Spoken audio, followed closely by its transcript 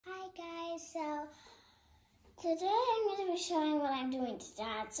so today I'm going to be showing what I'm doing to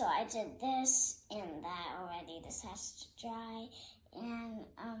Dad. So I did this and that already. This has to dry. And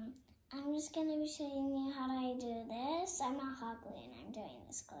I'm just going to be showing you how I do this. I'm not hot glue and I'm doing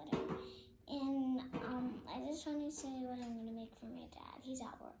this glitter. And I just want to show you what I'm going to make for my dad. He's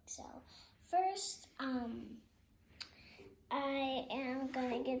at work. So first, I am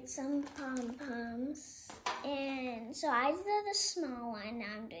going to get some pom-poms. And so I did the small one, now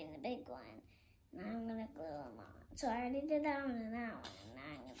I'm doing the big one. Now I'm going to glue them on. So I already did that one and that one. And now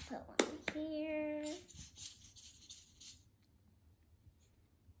I'm going to put one here.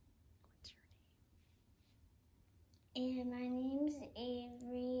 What's your name? And my name's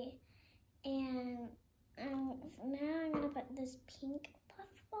Avery. And now I'm going to put this pink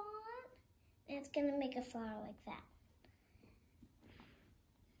puffball on. And it's going to make a flower like that.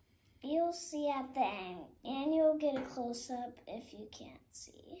 You'll see at the end, and you'll get a close-up if you can't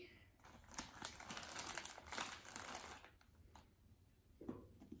see.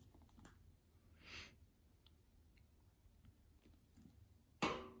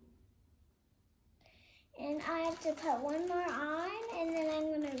 And I have to put one more on, and then I'm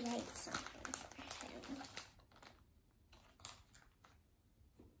going to write something for him.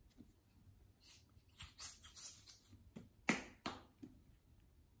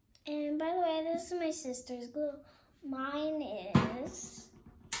 And by the way, this is my sister's glue. Mine is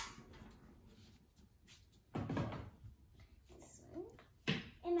this one.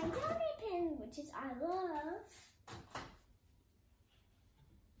 And my jelly pin, which is I love.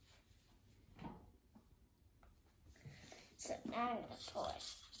 So now I'm going to pour it.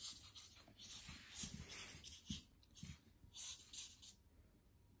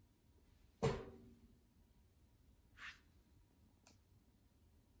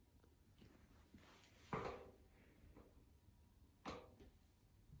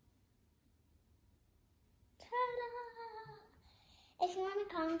 If you want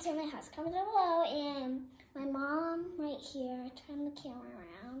to come to my house, comment down below. And my mom right here. Turn the camera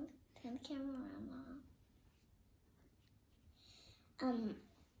around. Turn the camera around, Mom.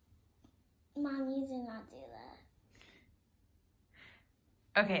 Mom, you did not do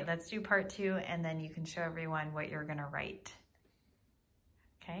that. Okay, let's do part 2, and then you can show everyone what you're gonna write.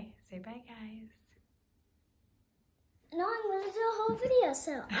 Okay, say bye, guys. No, I'm gonna do a whole video.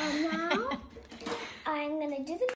 So now I'm gonna do the